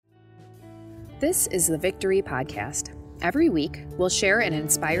This is the Victory Podcast. Every week, we'll share an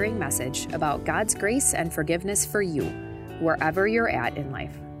inspiring message about God's grace and forgiveness for you, wherever you're at in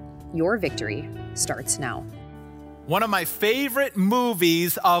life. Your victory starts now. One of my favorite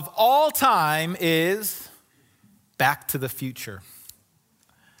movies of all time is Back to the Future.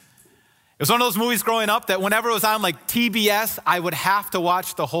 It was one of those movies growing up that whenever it was on like TBS, I would have to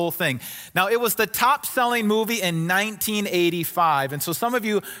watch the whole thing. Now, it was the top-selling movie in 1985, and so some of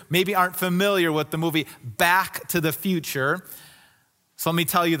you maybe aren't familiar with the movie Back to the Future. So let me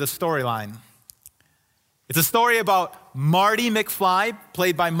tell you the storyline. It's a story about Marty McFly,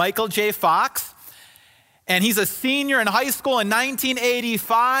 played by Michael J. Fox, and he's a senior in high school in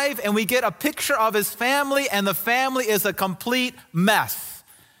 1985, and we get a picture of his family, and the family is a complete mess.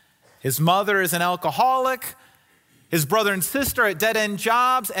 His mother is an alcoholic, his brother and sister at dead-end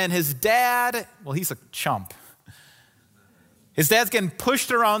jobs, and his dad, well, he's a chump. His dad's getting pushed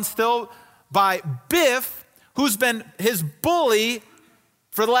around still by Biff, who's been his bully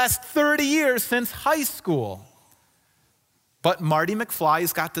for the last 30 years since high school. But Marty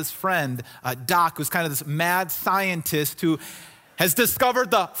McFly's got this friend, Doc, who's kind of this mad scientist who has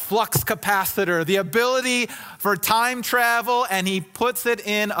discovered the flux capacitor, the ability for time travel, and he puts it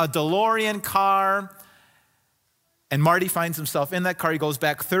in a DeLorean car. And Marty finds himself in that car. He goes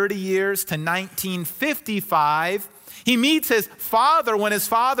back 30 years to 1955. He meets his father when his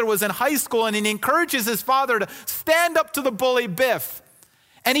father was in high school, and he encourages his father to stand up to the bully Biff.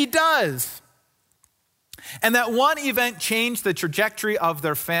 And he does. And that one event changed the trajectory of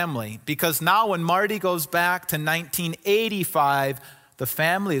their family, because now when Marty goes back to 1985, the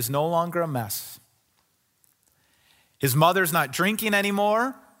family is no longer a mess. His mother's not drinking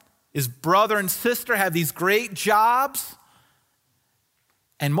anymore. His brother and sister have these great jobs.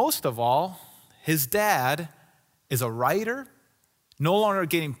 And most of all, his dad is a writer, no longer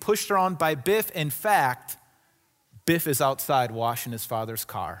getting pushed around by Biff. In fact, Biff is outside washing his father's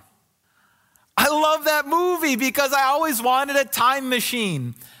car. I love that movie because I always wanted a time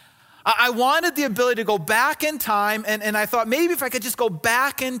machine. I wanted the ability to go back in time, and I thought maybe if I could just go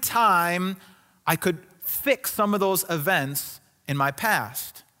back in time, I could fix some of those events in my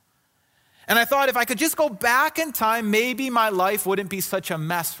past. And I thought if I could just go back in time, maybe my life wouldn't be such a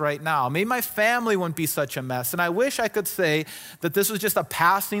mess right now. Maybe my family wouldn't be such a mess. And I wish I could say that this was just a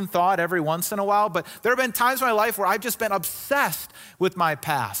passing thought every once in a while, but there have been times in my life where I've just been obsessed with my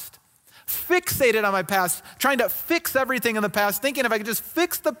past. Fixated on my past, trying to fix everything in the past, thinking if I could just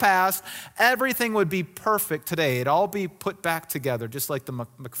fix the past, everything would be perfect today. It'd all be put back together, just like the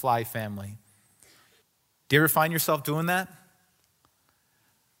McFly family. Do you ever find yourself doing that?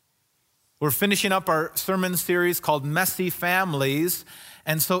 We're finishing up our sermon series called Messy Families.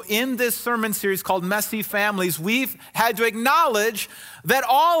 And so in this sermon series called Messy Families, we've had to acknowledge that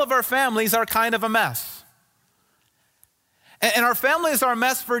all of our families are kind of a mess. And our families are a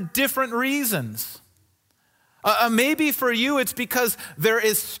mess for different reasons. Maybe for you, it's because there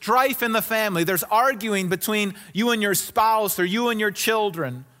is strife in the family. There's arguing between you and your spouse or you and your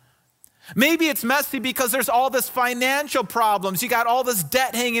children. Maybe it's messy because there's all this financial problems. You got all this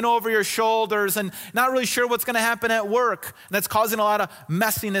debt hanging over your shoulders and not really sure what's going to happen at work. And that's causing a lot of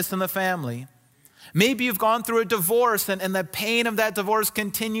messiness in the family. Maybe you've gone through a divorce and the pain of that divorce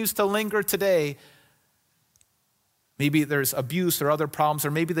continues to linger today. Maybe there's abuse or other problems, or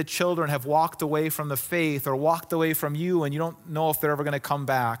maybe the children have walked away from the faith or walked away from you and you don't know if they're ever going to come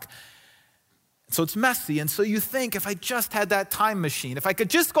back. So it's messy. And so you think, if I just had that time machine, if I could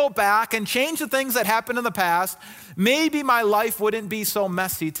just go back and change the things that happened in the past, maybe my life wouldn't be so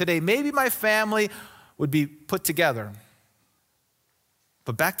messy today. Maybe my family would be put together.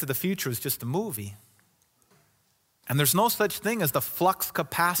 But Back to the Future is just a movie. And there's no such thing as the flux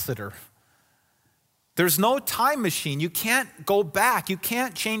capacitor. There's no time machine. You can't go back. You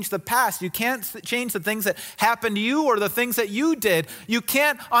can't change the past. You can't change the things that happened to you or the things that you did. You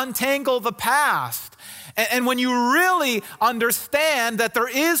can't untangle the past. And when you really understand that there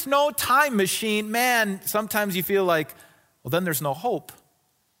is no time machine, man, sometimes you feel like, well, then there's no hope.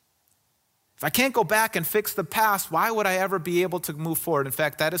 If I can't go back and fix the past, why would I ever be able to move forward? In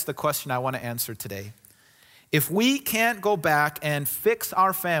fact, that is the question I want to answer today. If we can't go back and fix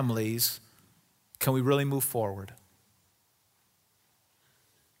our families, can we really move forward?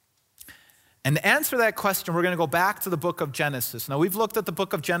 And to answer that question, we're going to go back to the book of Genesis. Now, we've looked at the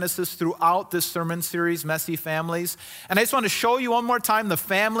book of Genesis throughout this sermon series, Messy Families. And I just want to show you one more time the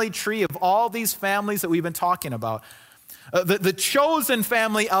family tree of all these families that we've been talking about. The chosen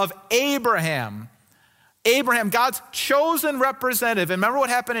family of Abraham. Abraham, God's chosen representative. And remember what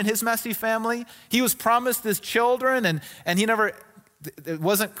happened in his messy family? He was promised his children, and he never it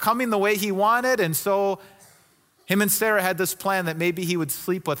wasn't coming the way he wanted, and so him and Sarah had this plan that maybe he would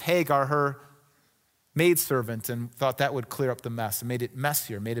sleep with Hagar, her maidservant, and thought that would clear up the mess and made it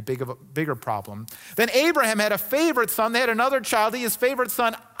messier, made it bigger problem. Then Abraham had a favorite son. They had another child, his favorite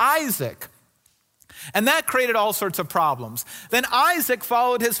son, Isaac. And that created all sorts of problems. Then Isaac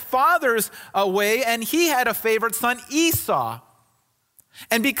followed his father's way, and he had a favorite son, Esau.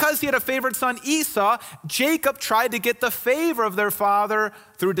 And because he had a favorite son, Esau, Jacob tried to get the favor of their father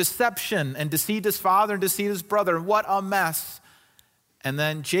through deception and deceived his father and deceived his brother. What a mess. And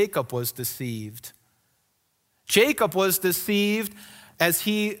then Jacob was deceived. Jacob was deceived as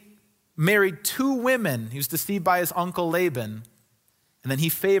he married 2 women. He was deceived by his uncle Laban. And then he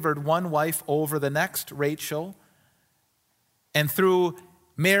favored one wife over the next, Rachel. And through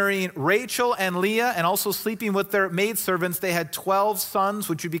marrying Rachel and Leah and also sleeping with their maidservants, they had 12 sons,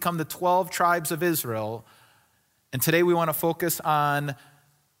 which would become the 12 tribes of Israel. And today we want to focus on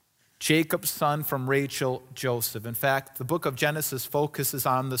Jacob's son from Rachel, Joseph. In fact, the book of Genesis focuses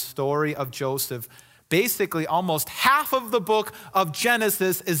on the story of Joseph. Basically, almost half of the book of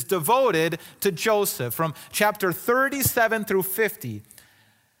Genesis is devoted to Joseph, from chapter 37 through 50.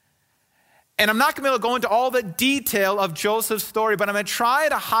 And I'm not going to be able to go into all the detail of Joseph's story, but I'm going to try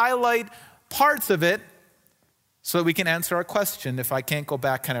to highlight parts of it so that we can answer our question. If I can't go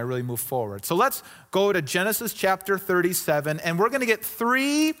back, can I really move forward? So let's go to Genesis chapter 37, and we're going to get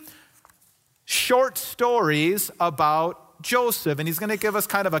 3 short stories about Joseph, and he's going to give us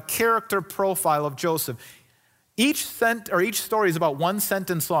kind of a character profile of Joseph. Each story is about 1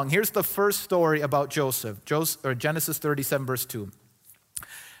 sentence long. Here's the first story about Joseph, Genesis 37, verse 2.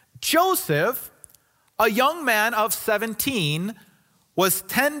 Joseph, a young man of 17, was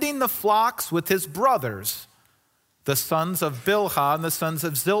tending the flocks with his brothers, the sons of Bilhah and the sons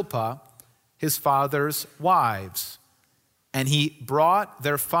of Zilpah, his father's wives. And he brought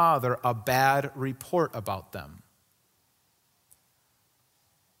their father a bad report about them.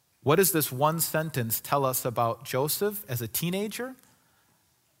 What does this 1 sentence tell us about Joseph as a teenager?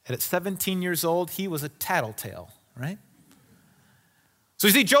 And at 17 years old, he was a tattletale, right? So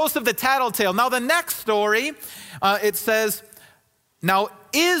you see Joseph the tattletale. Now the next story, it says, now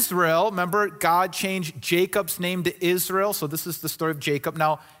Israel, remember God changed Jacob's name to Israel, so this is the story of Jacob.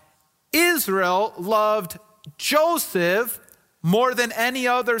 Now Israel loved Joseph more than any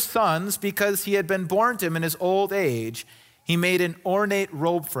other sons because he had been born to him in his old age. He made an ornate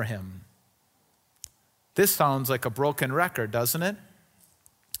robe for him. This sounds like a broken record, doesn't it?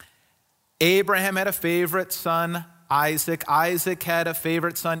 Abraham had a favorite son, Isaac. Isaac had a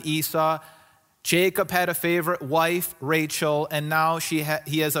favorite son, Esau. Jacob had a favorite wife, Rachel. And now he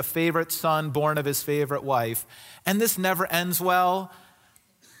has a favorite son born of his favorite wife. And this never ends well.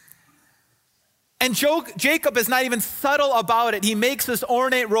 And Jacob is not even subtle about it. He makes this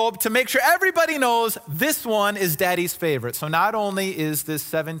ornate robe to make sure everybody knows this one is daddy's favorite. So not only is this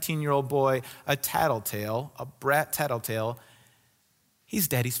 17-year-old boy a tattletale, a brat tattletale, he's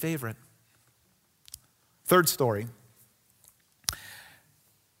daddy's favorite. Third story.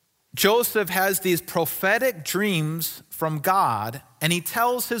 Joseph has these prophetic dreams from God, and he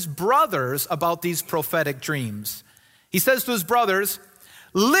tells his brothers about these prophetic dreams. He says to his brothers,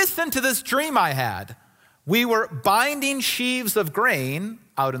 listen to this dream I had. We were binding sheaves of grain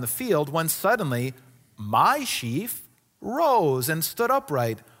out in the field when suddenly my sheaf rose and stood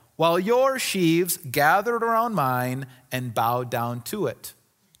upright while your sheaves gathered around mine and bowed down to it.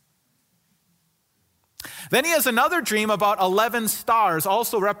 Then he has another dream about 11 stars,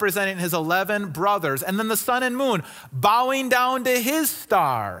 also representing his 11 brothers, and then the sun and moon bowing down to his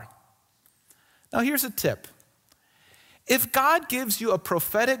star. Now here's a tip. If God gives you a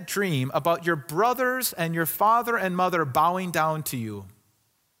prophetic dream about your brothers and your father and mother bowing down to you,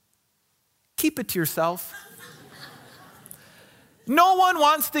 keep it to yourself. No one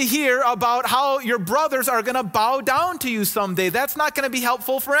wants to hear about how your brothers are going to bow down to you someday. That's not going to be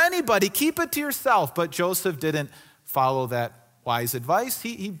helpful for anybody. Keep it to yourself. But Joseph didn't follow that wise advice.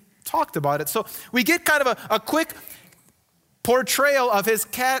 He talked about it. So we get kind of a quick portrayal of his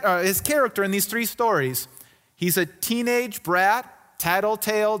character in these 3 stories. He's a teenage brat,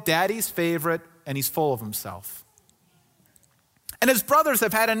 tattletale, daddy's favorite, and he's full of himself. And his brothers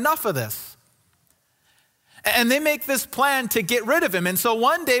have had enough of this. And they make this plan to get rid of him. And so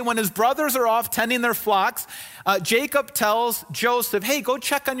one day when his brothers are off tending their flocks, Jacob tells Joseph, hey, go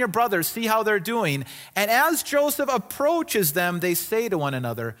check on your brothers, see how they're doing. And as Joseph approaches them, they say to one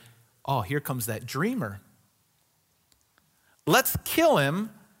another, oh, here comes that dreamer. Let's kill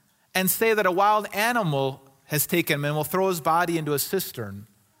him and say that a wild animal has taken him, and we'll throw his body into a cistern,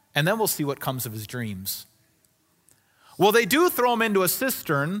 and then we'll see what comes of his dreams. Well, they do throw him into a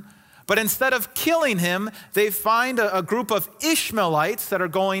cistern, but instead of killing him, they find a group of Ishmaelites that are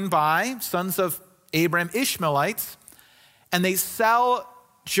going by, sons of Abraham, Ishmaelites, and they sell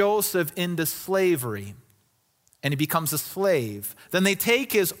Joseph into slavery, and he becomes a slave. Then they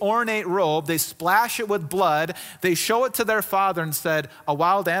take his ornate robe, they splash it with blood, they show it to their father and said, "A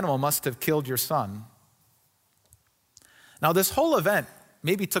wild animal must have killed your son." Now, this whole event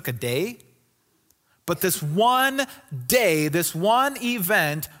maybe took a day, but this one day, this one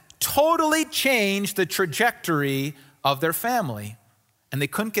event totally changed the trajectory of their family, and they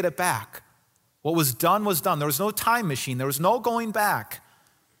couldn't get it back. What was done was done. There was no time machine. There was no going back.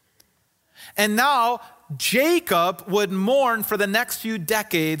 And now Jacob would mourn for the next few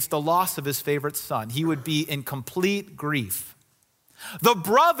decades the loss of his favorite son. He would be in complete grief. The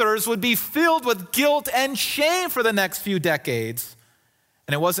brothers would be filled with guilt and shame for the next few decades,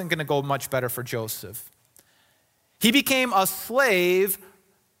 and it wasn't going to go much better for Joseph. He became a slave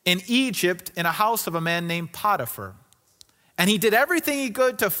in Egypt in a house of a man named Potiphar. And he did everything he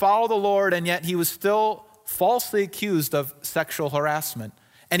could to follow the Lord, and yet he was still falsely accused of sexual harassment.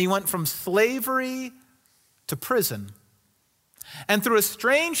 And he went from slavery to prison. And through a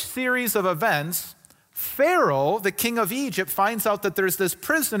strange series of events, Pharaoh, the king of Egypt, finds out that there's this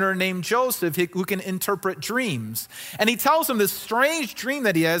prisoner named Joseph who can interpret dreams. And he tells him this strange dream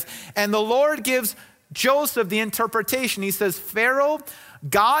that he has, and the Lord gives Joseph the interpretation. He says, "Pharaoh,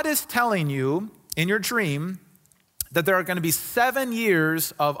 God is telling you in your dream that there are going to be 7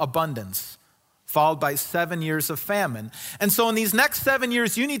 years of abundance, followed by 7 years of famine. And so in these next 7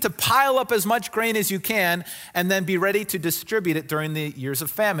 years, you need to pile up as much grain as you can and then be ready to distribute it during the years of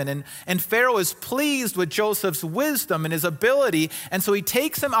famine." And Pharaoh is pleased with Joseph's wisdom and his ability, and so he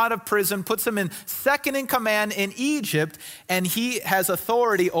takes him out of prison, puts him in second in command in Egypt, and he has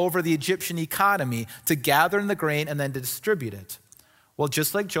authority over the Egyptian economy to gather in the grain and then to distribute it. Well,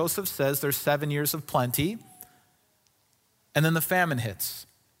 just like Joseph says, there's 7 years of plenty, and then the famine hits.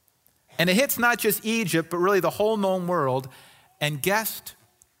 And it hits not just Egypt, but really the whole known world. And guess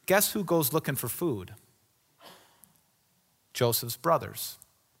who goes looking for food? Joseph's brothers.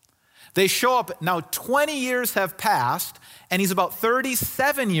 They show up. Now 20 years have passed, and he's about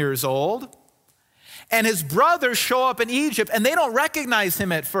 37 years old. And his brothers show up in Egypt, and they don't recognize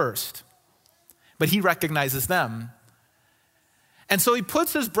him at first. But he recognizes them. And so he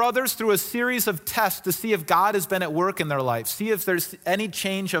puts his brothers through a series of tests to see if God has been at work in their life, see if there's any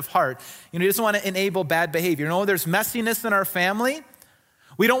change of heart. He doesn't want to enable bad behavior. There's messiness in our family.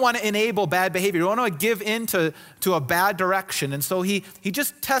 We don't want to enable bad behavior. We don't want to give in to a bad direction. And so he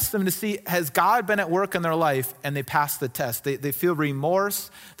just tests them to see, has God been at work in their life? And they pass the test. They feel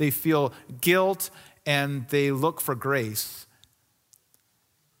remorse, they feel guilt, and they look for grace.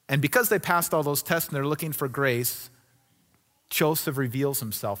 And because they passed all those tests and they're looking for grace, Joseph reveals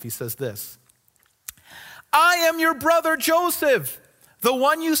himself. He says this, "I am your brother Joseph, the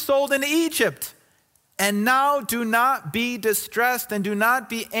one you sold into Egypt. And now do not be distressed and do not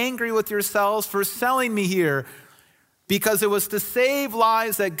be angry with yourselves for selling me here, because it was to save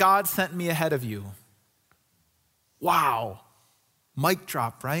lives that God sent me ahead of you." Wow. Mic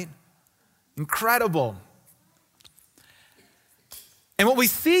drop, right? Incredible. And what we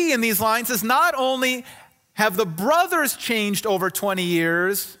see in these lines is not only have the brothers changed over 20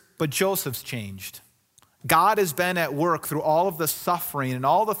 years, but Joseph's changed. God has been at work through all of the suffering and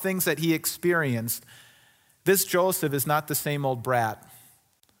all the things that he experienced. This Joseph is not the same old brat.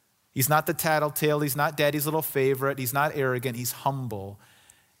 He's not the tattletale. He's not daddy's little favorite. He's not arrogant. He's humble.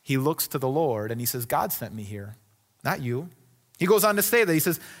 He looks to the Lord and he says, "God sent me here, not you." He goes on to say that. He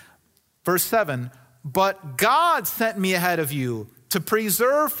says, verse 7, "But God sent me ahead of you to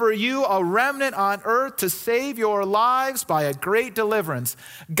preserve for you a remnant on earth, to save your lives by a great deliverance."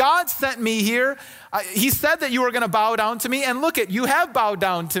 God sent me here. He said that you were going to bow down to me, and look at, you have bowed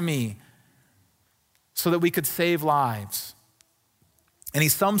down to me so that we could save lives. And he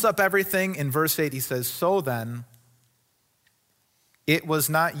sums up everything in verse 8. He says, "So then, it was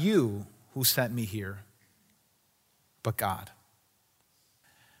not you who sent me here, but God."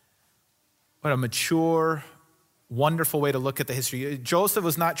 What a mature, wonderful way to look at the history. Joseph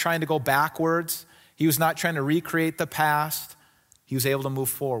was not trying to go backwards. He was not trying to recreate the past. He was able to move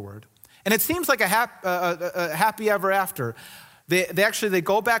forward. And it seems like a happy ever after. They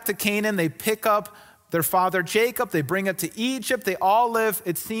go back to Canaan. They pick up their father Jacob. They bring it to Egypt. They all live,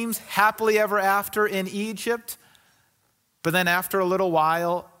 it seems, happily ever after in Egypt. But then after a little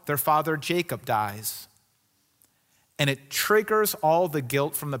while, their father Jacob dies. And it triggers all the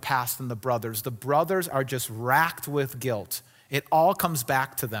guilt from the past in the brothers. The brothers are just racked with guilt. It all comes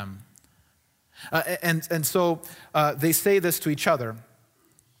back to them. So they say this to each other.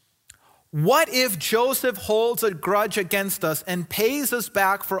 What if Joseph holds a grudge against us and pays us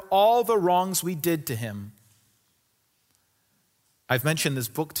back for all the wrongs we did to him? I've mentioned this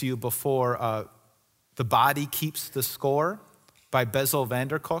book to you before, The Body Keeps the Score by Bessel van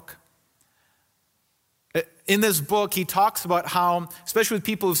der Kolk. In this book, he talks about how, especially with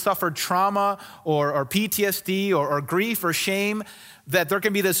people who've suffered trauma or PTSD or grief or shame, that there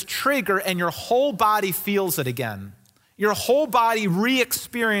can be this trigger and your whole body feels it again. Your whole body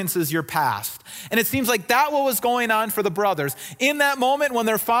re-experiences your past. And it seems like that what was going on for the brothers. In that moment when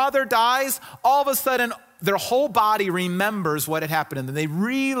their father dies, all of a sudden their whole body remembers what had happened. And they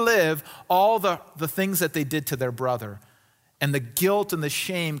relive all the things that they did to their brother. And the guilt and the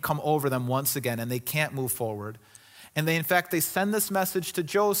shame come over them once again, and they can't move forward. And in fact, they send this message to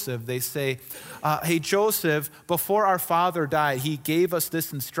Joseph. They say, hey, Joseph, before our father died, he gave us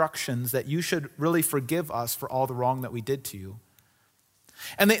this instructions that you should really forgive us for all the wrong that we did to you.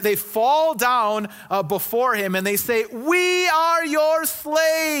 And they fall down before him and they say, we are your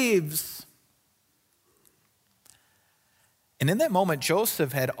slaves. And in that moment,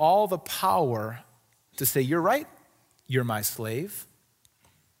 Joseph had all the power to say, you're right, you're my slave.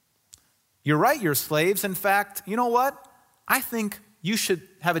 You're right, you're slaves. In fact, you know what? I think you should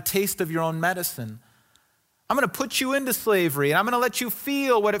have a taste of your own medicine. I'm going to put you into slavery, and I'm going to let you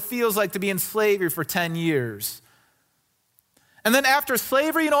feel what it feels like to be in slavery for 10 years. And then after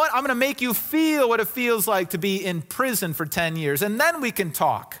slavery, you know what? I'm going to make you feel what it feels like to be in prison for 10 years, and then we can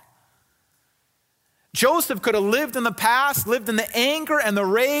talk. Joseph could have lived in the past, lived in the anger and the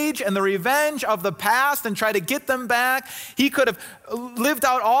rage and the revenge of the past and tried to get them back. He could have lived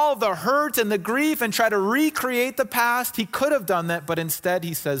out all of the hurt and the grief and tried to recreate the past. He could have done that, but instead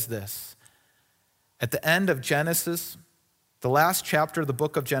he says this. At the end of Genesis, the last chapter of the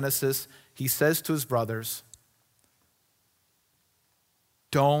book of Genesis, he says to his brothers,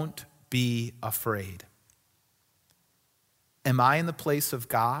 don't be afraid. Am I in the place of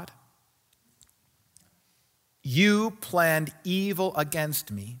God? You planned evil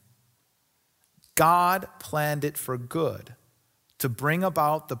against me. God planned it for good to bring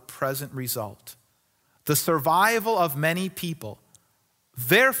about the present result, the survival of many people.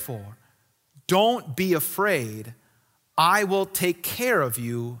 Therefore, don't be afraid. I will take care of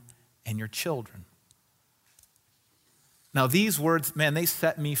you and your children. Now, these words, man, they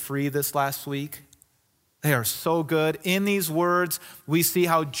set me free this last week. They are so good. In these words, we see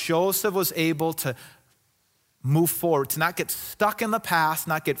how Joseph was able to move forward, to not get stuck in the past,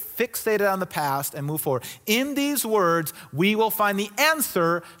 not get fixated on the past, and move forward. In these words, we will find the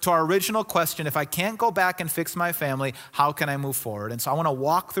answer to our original question. If I can't go back and fix my family, how can I move forward? And so I want to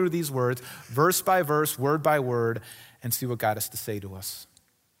walk through these words, verse by verse, word by word, and see what God has to say to us.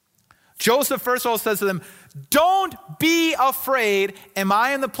 Joseph, first of all, says to them, don't be afraid. Am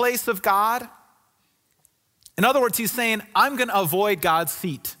I in the place of God? In other words, he's saying, I'm going to avoid God's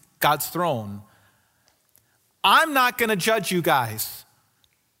seat, God's throne. I'm not going to judge you guys.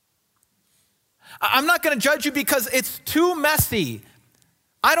 I'm not going to judge you because it's too messy.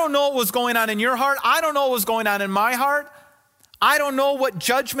 I don't know what was going on in your heart. I don't know what was going on in my heart. I don't know what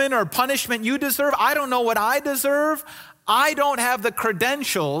judgment or punishment you deserve. I don't know what I deserve. I don't have the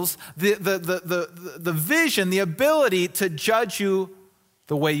credentials, the vision, the ability to judge you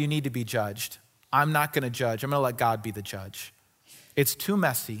the way you need to be judged. I'm not going to judge. I'm going to let God be the judge. It's too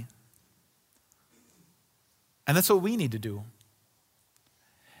messy. And that's what we need to do.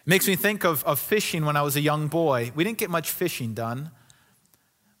 It makes me think of fishing when I was a young boy. We didn't get much fishing done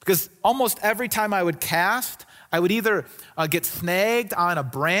because almost every time I would cast, I would either get snagged on a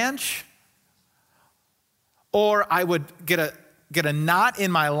branch or I would get a knot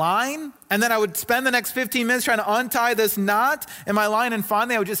in my line, and then I would spend the next 15 minutes trying to untie this knot in my line, and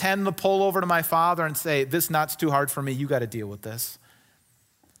finally I would just hand the pole over to my father and say, this knot's too hard for me, you got to deal with this.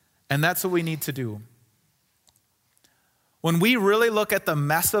 And that's what we need to do. When we really look at the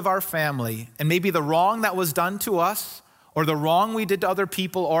mess of our family and maybe the wrong that was done to us or the wrong we did to other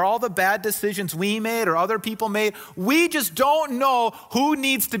people or all the bad decisions we made or other people made, we just don't know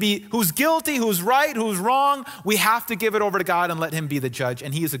who's guilty, who's right, who's wrong. We have to give it over to God and let him be the judge.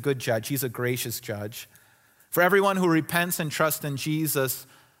 And he is a good judge. He's a gracious judge. For everyone who repents and trusts in Jesus,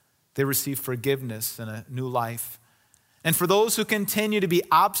 they receive forgiveness and a new life. And for those who continue to be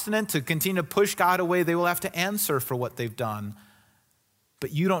obstinate, to continue to push God away, they will have to answer for what they've done.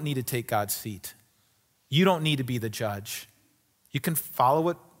 But you don't need to take God's seat. You don't need to be the judge. You can follow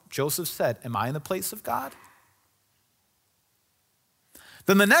what Joseph said. Am I in the place of God?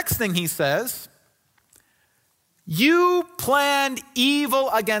 Then the next thing he says, you planned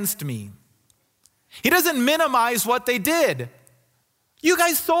evil against me. He doesn't minimize what they did. You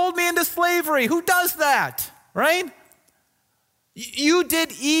guys sold me into slavery. Who does that, right? You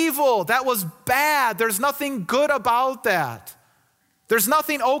did evil. That was bad. There's nothing good about that. There's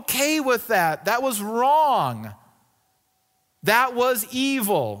nothing okay with that. That was wrong. That was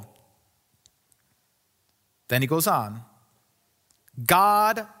evil. Then he goes on.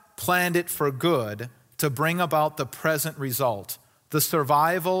 God planned it for good to bring about the present result, the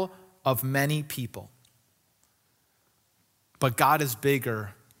survival of many people. But God is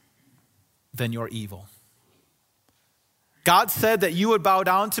bigger than your evil. God said that you would bow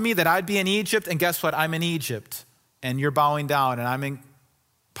down to me, that I'd be in Egypt, and guess what? I'm in Egypt, and you're bowing down, and I'm in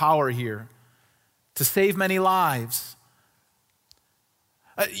power here to save many lives.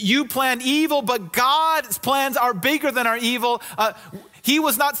 You planned evil, but God's plans are bigger than our evil. He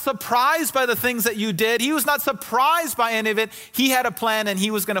was not surprised by the things that you did. He was not surprised by any of it. He had a plan, and he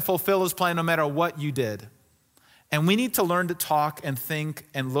was going to fulfill his plan no matter what you did. And we need to learn to talk and think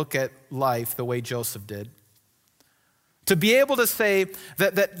and look at life the way Joseph did. To be able to say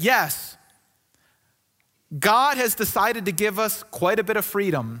that yes, God has decided to give us quite a bit of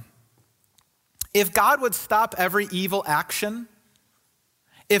freedom. If God would stop every evil action,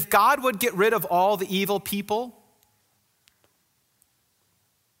 if God would get rid of all the evil people,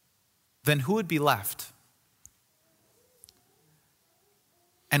 then who would be left?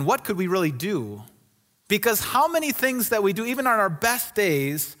 And what could we really do? Because how many things that we do, even on our best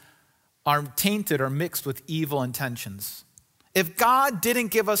days, are tainted or mixed with evil intentions? If God didn't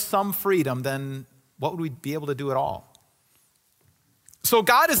give us some freedom, then what would we be able to do at all? So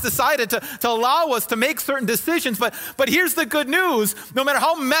God has decided to allow us to make certain decisions, but here's the good news. No matter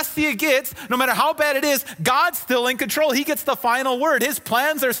how messy it gets, no matter how bad it is, God's still in control. He gets the final word. His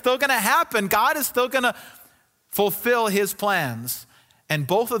plans are still going to happen. God is still going to fulfill his plans. And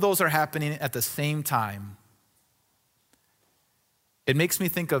both of those are happening at the same time. It makes me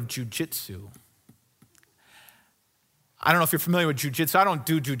think of jujitsu. I don't know if you're familiar with jujitsu. I don't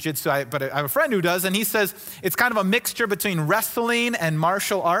do jujitsu, but I have a friend who does, and he says it's kind of a mixture between wrestling and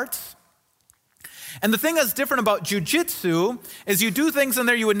martial arts. And the thing that's different about jujitsu is you do things in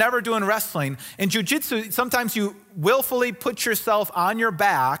there you would never do in wrestling. In jujitsu, sometimes you willfully put yourself on your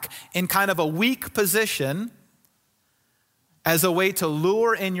back in kind of a weak position as a way to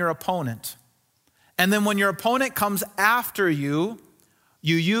lure in your opponent. And then when your opponent comes after you,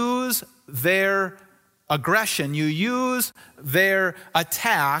 you use their aggression, you use their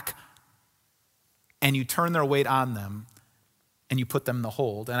attack, and you turn their weight on them, and you put them in the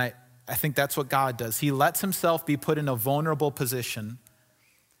hold. And I think that's what God does. He lets himself be put in a vulnerable position.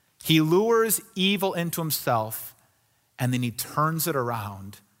 He lures evil into himself, and then he turns it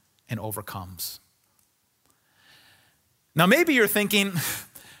around and overcomes. Now, maybe you're thinking,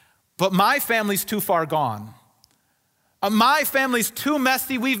 but my family's too far gone. My family's too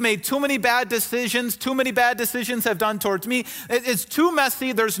messy. We've made too many bad decisions. Too many bad decisions have done towards me. It's too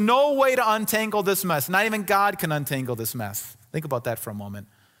messy. There's no way to untangle this mess. Not even God can untangle this mess. Think about that for a moment.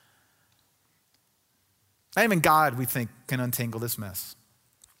 Not even God, we think, can untangle this mess.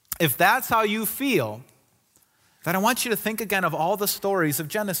 If that's how you feel, then I want you to think again of all the stories of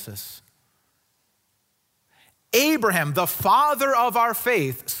Genesis. Abraham, the father of our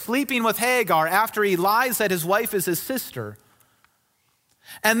faith, sleeping with Hagar after he lies that his wife is his sister.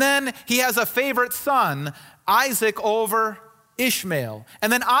 And then he has a favorite son, Isaac, over Ishmael. And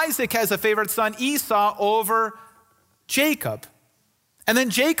then Isaac has a favorite son, Esau, over Jacob. And then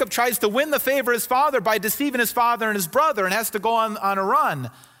Jacob tries to win the favor of his father by deceiving his father and his brother and has to go on a run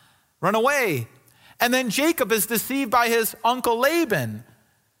away. And then Jacob is deceived by his uncle Laban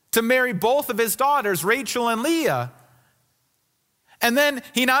to marry both of his daughters, Rachel and Leah. And then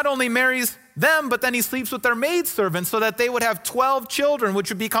he not only marries them, but then he sleeps with their maidservants so that they would have 12 children, which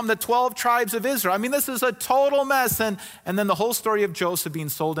would become the 12 tribes of Israel. I mean, this is a total mess. And then the whole story of Joseph being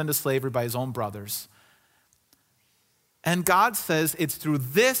sold into slavery by his own brothers. And God says, it's through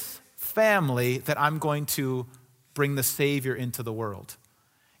this family that I'm going to bring the Savior into the world.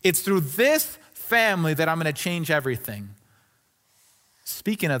 It's through this family that I'm going to change everything.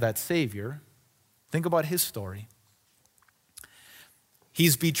 Speaking of that Savior, think about his story.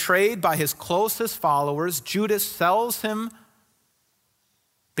 He's betrayed by his closest followers. Judas sells him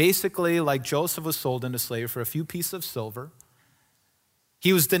basically like Joseph was sold into slavery for a few pieces of silver.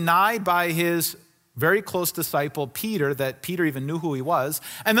 He was denied by his very close disciple, Peter, that Peter even knew who he was.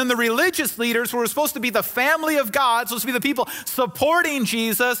 And then the religious leaders who were supposed to be the family of God, supposed to be the people supporting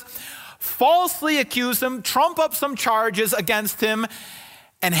Jesus, falsely accuse him, trump up some charges against him,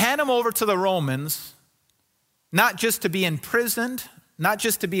 and hand him over to the Romans, not just to be imprisoned, not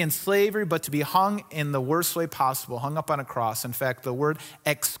just to be in slavery, but to be hung in the worst way possible, hung up on a cross. In fact, the word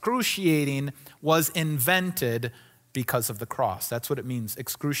excruciating was invented because of the cross. That's what it means.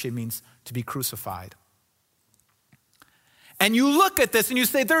 Excruciate means to be crucified. And you look at this and you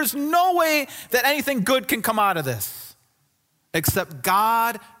say, there's no way that anything good can come out of this, except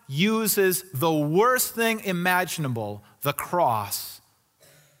God uses the worst thing imaginable, the cross,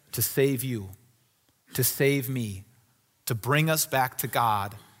 to save you, to save me, to bring us back to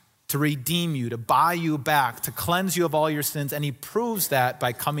God, to redeem you, to buy you back, to cleanse you of all your sins. And he proves that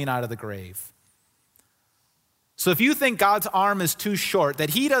by coming out of the grave. So if you think God's arm is too short,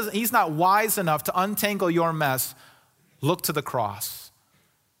 that he's not wise enough to untangle your mess, look to the cross.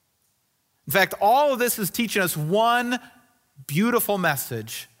 In fact, all of this is teaching us one beautiful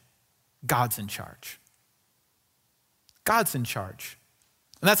message: God's in charge. God's in charge.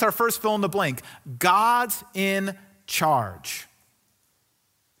 And that's our first fill in the blank. God's in charge.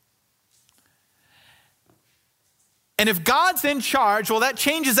 And if God's in charge, well, that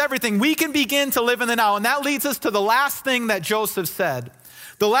changes everything. We can begin to live in the now. And that leads us to the last thing that Joseph said.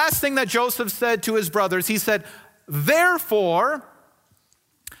 The last thing that Joseph said to his brothers, he said, therefore,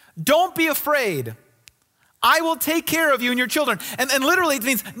 don't be afraid. I will take care of you and your children. And literally it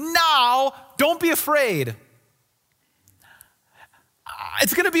means now, don't be afraid.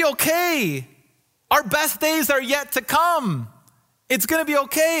 It's going to be okay. Our best days are yet to come. It's going to be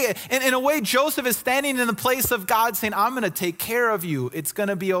okay. And in a way, Joseph is standing in the place of God saying, I'm going to take care of you. It's going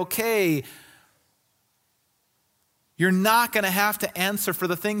to be okay. You're not going to have to answer for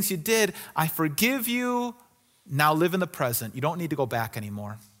the things you did. I forgive you. Now live in the present. You don't need to go back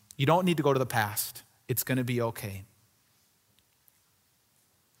anymore. You don't need to go to the past. It's going to be okay.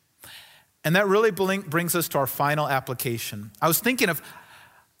 And that really brings us to our final application. I was thinking of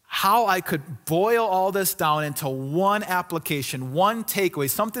how I could boil all this down into one application, one takeaway,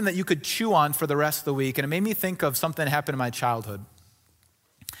 something that you could chew on for the rest of the week. And it made me think of something that happened in my childhood.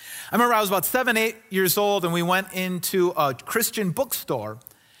 I remember I was about 7, 8 years old, and we went into a Christian bookstore.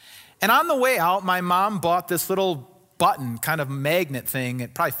 And on the way out, my mom bought this little button, kind of magnet thing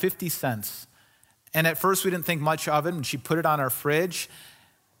at probably 50 cents. And at first we didn't think much of it, and she put it on our fridge.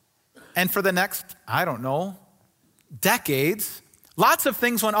 And for the next, I don't know, decades, lots of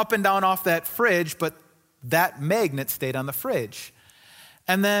things went up and down off that fridge, but that magnet stayed on the fridge.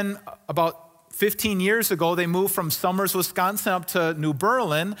 And then about 15 years ago, they moved from Somers, Wisconsin up to New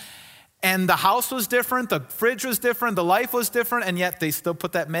Berlin, and the house was different, the fridge was different, the life was different, and yet they still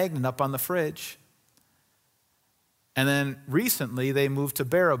put that magnet up on the fridge. And then recently, they moved to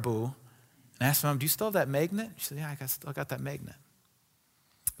Baraboo, and I asked Mom, do you still have that magnet? She said, yeah, I still got that magnet.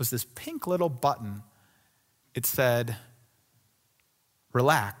 It was this pink little button. It said,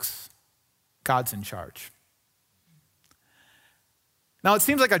 relax, God's in charge. Now, it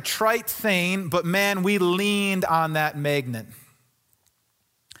seems like a trite saying, but man, we leaned on that magnet.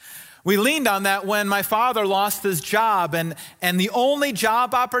 We leaned on that when my father lost his job, and the only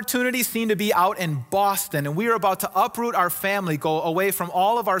job opportunity seemed to be out in Boston, and we were about to uproot our family, go away from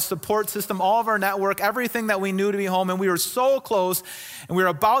all of our support system, all of our network, everything that we knew to be home, and we were so close, and we were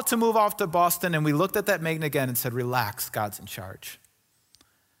about to move off to Boston, and we looked at that magnet again and said, relax, God's in charge.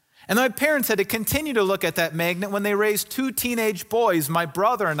 And my parents had to continue to look at that magnet when they raised 2 teenage boys, my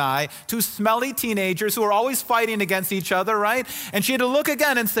brother and I, 2 smelly teenagers who were always fighting against each other, right? And she had to look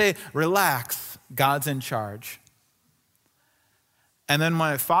again and say, relax, God's in charge. And then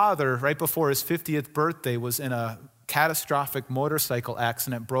my father, right before his 50th birthday, was in a catastrophic motorcycle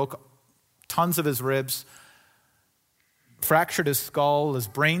accident, broke tons of his ribs, fractured his skull, his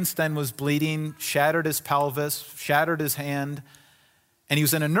brainstem was bleeding, shattered his pelvis, shattered his hand. And he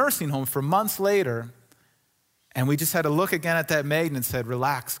was in a nursing home for months later, and we just had to look again at that magnet and said,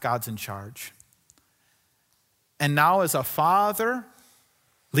 relax, God's in charge. And now as a father,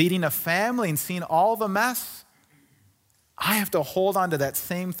 leading a family and seeing all the mess, I have to hold on to that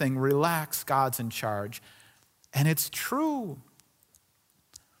same thing, relax, God's in charge. And it's true.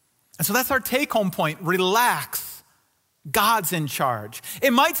 And so that's our take-home point, relax, God's in charge.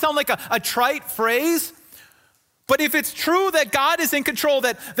 It might sound like a trite phrase, but if it's true that God is in control,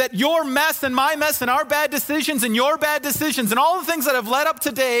 that your mess and my mess and our bad decisions and your bad decisions and all the things that have led up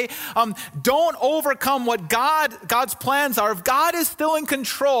today don't overcome what God's plans are. If God is still in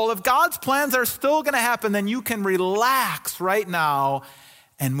control, if God's plans are still going to happen, then you can relax right now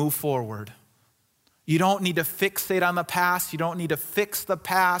and move forward. You don't need to fixate on the past. You don't need to fix the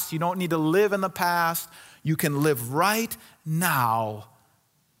past. You don't need to live in the past. You can live right now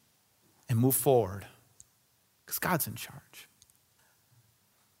and move forward. Because God's in charge.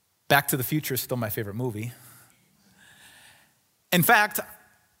 Back to the Future is still my favorite movie. In fact,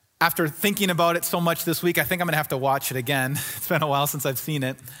 after thinking about it so much this week, I think I'm going to have to watch it again. It's been a while since I've seen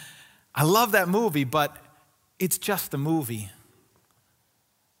it. I love that movie, but it's just a movie.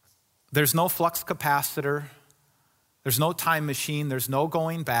 There's no flux capacitor. There's no time machine. There's no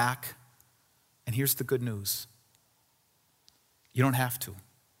going back. And here's the good news. You don't have to.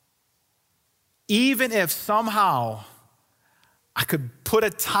 Even if somehow I could put a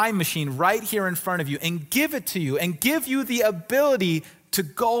time machine right here in front of you and give it to you and give you the ability to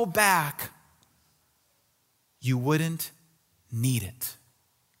go back, you wouldn't need it.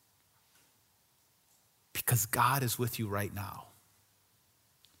 Because God is with you right now.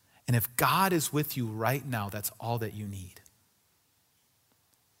 And if God is with you right now, that's all that you need.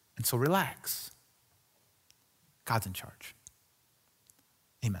 And so relax. God's in charge.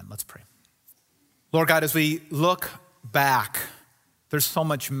 Amen. Let's pray. Lord God, as we look back, there's so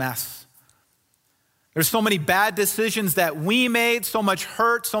much mess. There's so many bad decisions that we made, so much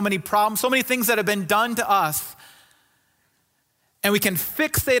hurt, so many problems, so many things that have been done to us. And we can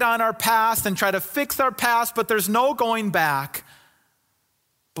fixate on our past and try to fix our past, but there's no going back.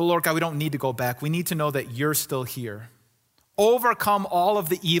 But Lord God, we don't need to go back. We need to know that you're still here. Overcome all of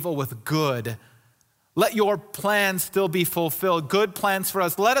the evil with good. Let your plans still be fulfilled. Good plans for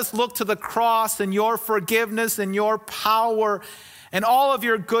us. Let us look to the cross and your forgiveness and your power and all of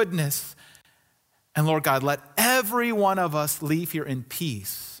your goodness. And Lord God, let every one of us leave here in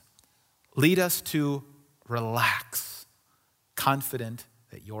peace. Lead us to relax, confident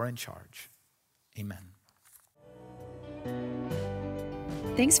that you're in charge. Amen.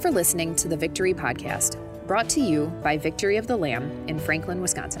 Thanks for listening to the Victory Podcast, brought to you by Victory of the Lamb in Franklin,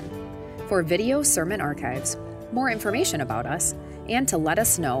 Wisconsin. For video sermon archives, more information about us, and to let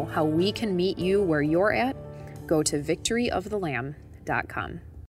us know how we can meet you where you're at, go to victoryofthelamb.com.